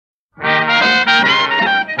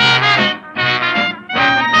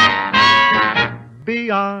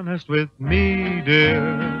Be honest with me,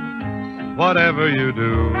 dear, whatever you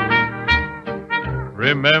do.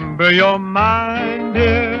 Remember you're mine,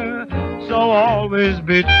 dear, so always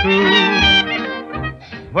be true.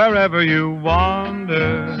 Wherever you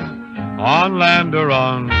wander, on land or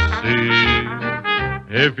on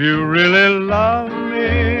sea, if you really love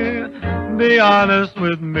me, be honest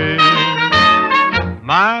with me.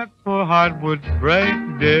 My poor heart would break,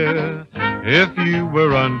 dear, if you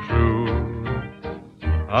were untrue.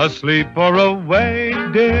 Asleep or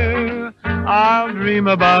awake, dear, I'll dream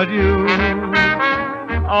about you.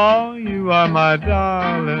 Oh, you are my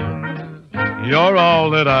darling, you're all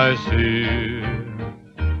that I see.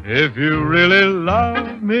 If you really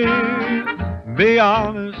love me, be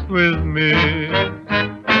honest with me.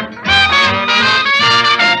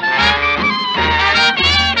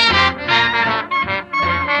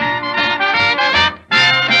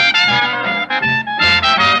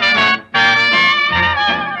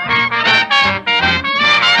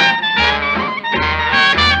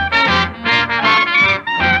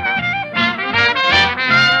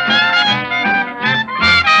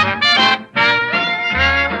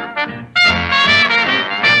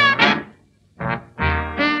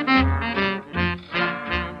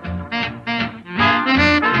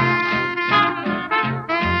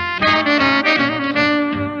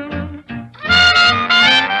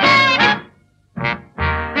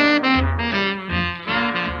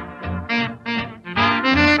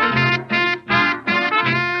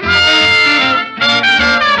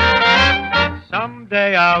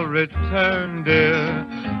 Someday I'll return, dear,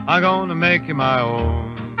 I'm gonna make you my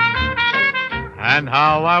own. And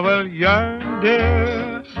how I will yearn,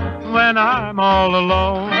 dear, when I'm all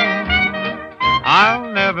alone.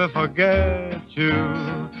 I'll never forget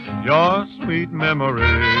you, your sweet memory.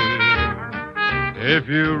 If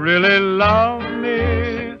you really love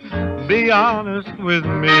me, be honest with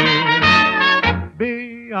me.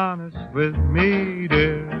 Be honest with me,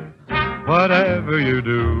 dear, whatever you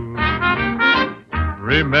do.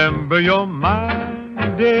 Remember you're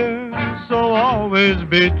mine, dear, so always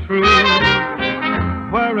be true.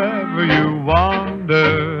 Wherever you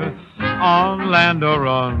wander, on land or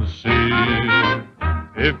on sea,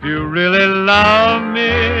 if you really love me,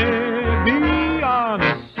 be